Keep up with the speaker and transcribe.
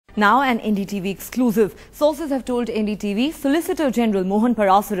Now an NDTV exclusive. Sources have told NDTV Solicitor General Mohan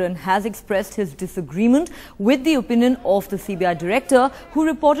Parasaran has expressed his disagreement with the opinion of the CBI Director, who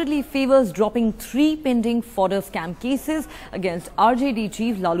reportedly favours dropping 3 pending Fodder scam cases against RJD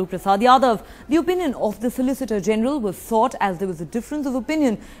Chief Lalu Prasad Yadav. The opinion of the Solicitor General was sought as there was a difference of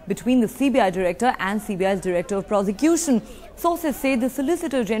opinion between the CBI Director and CBI's Director of Prosecution. Sources say the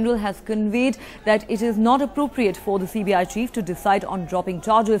Solicitor General has conveyed that it is not appropriate for the CBI Chief to decide on dropping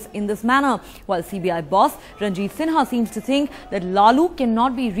charges in this manner, while CBI boss Ranjit Sinha seems to think that Lalu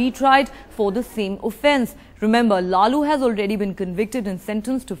cannot be retried for the same offence. Remember, Lalu has already been convicted and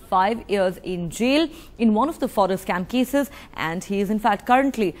sentenced to 5 years in jail in one of the Fodder scam cases, and he is in fact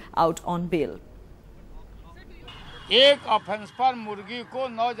currently out on bail. एक offence पर मुर्गी को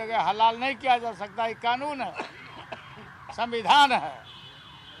 9 जगह हलाल नहीं किया जा सकता, ये कानून है, संविधान है।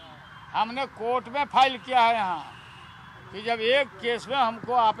 हमने कोर्ट में फाइल किया है यहाँ कि जब एक केस में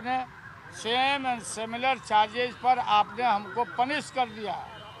हमको आपने सेम एंड सिमिलर चार्जेस पर आपने हमको पनिश कर दिया,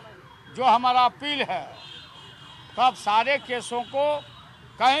 जो हमारा अपील है, तो अब सारे केसों को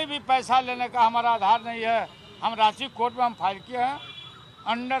कहीं भी पैसा लेने का हमारा आधार नहीं है। हम रांची कोर्ट में हम फाइल किए हैं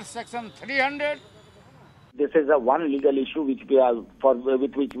under section 300। This is a one legal issue with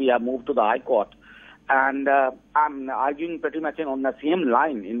which we have moved to the High Court, and I'm arguing pretty much on the same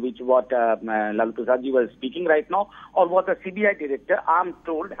line in which what Lalu Prasad ji was speaking right now, or what the CBI Director, I'm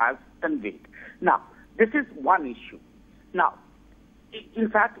told, has conveyed. Now, this is one issue. Now, in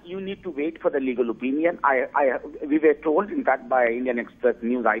fact, you need to wait for the legal opinion. We were told, in fact, by Indian Express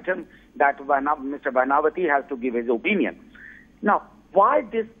news item that Mr. Banavati has to give his opinion. Now, why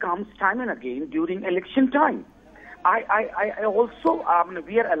this comes time and again during election time? I also,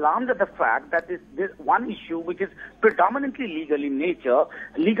 we are alarmed at the fact that this one issue which is predominantly legal in nature,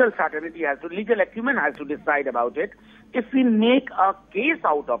 legal acumen has to decide about it. If we make a case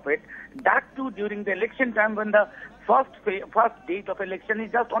out of it, that too during the election time when the first date of election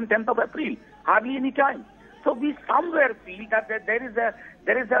is just on 10th of April, hardly any time. So we somewhere feel that there is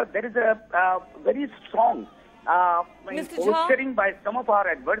a very strong posturing by some of our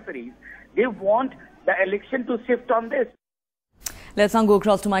adversaries. They want the election to shift on this. Let's now go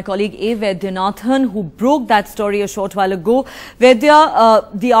across to my colleague A. Vaidyanathan, who broke that story a short while ago. Vaidya,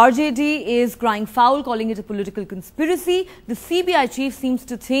 the RJD is crying foul, calling it a political conspiracy. The CBI chief seems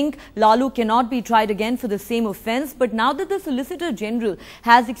to think Lalu cannot be tried again for the same offence. But now that the Solicitor General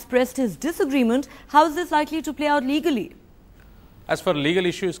has expressed his disagreement, how is this likely to play out legally? As far as legal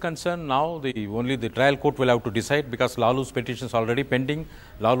issue is concerned, now only the trial court will have to decide, because Lalu's petition is already pending.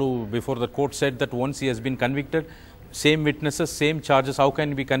 Lalu before the court said that once he has been convicted, same witnesses, same charges, how can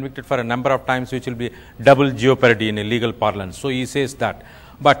he be convicted for a number of times, which will be double jeopardy in a legal parlance. So he says that.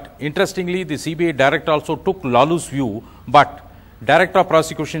 But interestingly, the CBI director also took Lalu's view, but Director of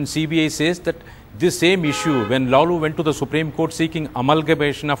Prosecution CBI says that this same issue, when Lalu went to the Supreme Court seeking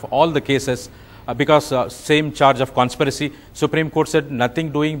amalgamation of all the cases, because same charge of conspiracy, Supreme Court said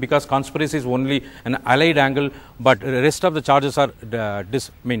nothing doing, because conspiracy is only an allied angle, but the rest of the charges are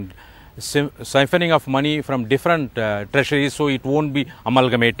siphoning of money from different treasuries, so it won't be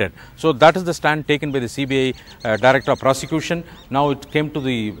amalgamated. So that is the stand taken by the CBI Director of Prosecution. Now it came to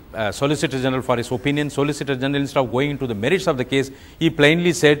the Solicitor General for his opinion. Solicitor General, instead of going into the merits of the case, he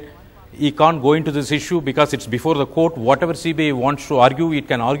plainly said he can't go into this issue because it's before the court. Whatever CBI wants to argue, it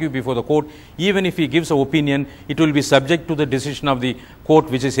can argue before the court. Even if he gives an opinion, it will be subject to the decision of the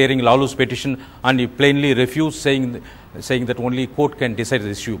court which is hearing Lalu's petition, and he plainly refused, saying that only court can decide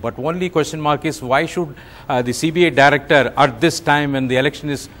the issue. But only question mark is, why should the CBI director at this time, when the election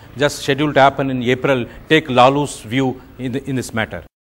is just scheduled to happen in April, take Lalu's view in this matter?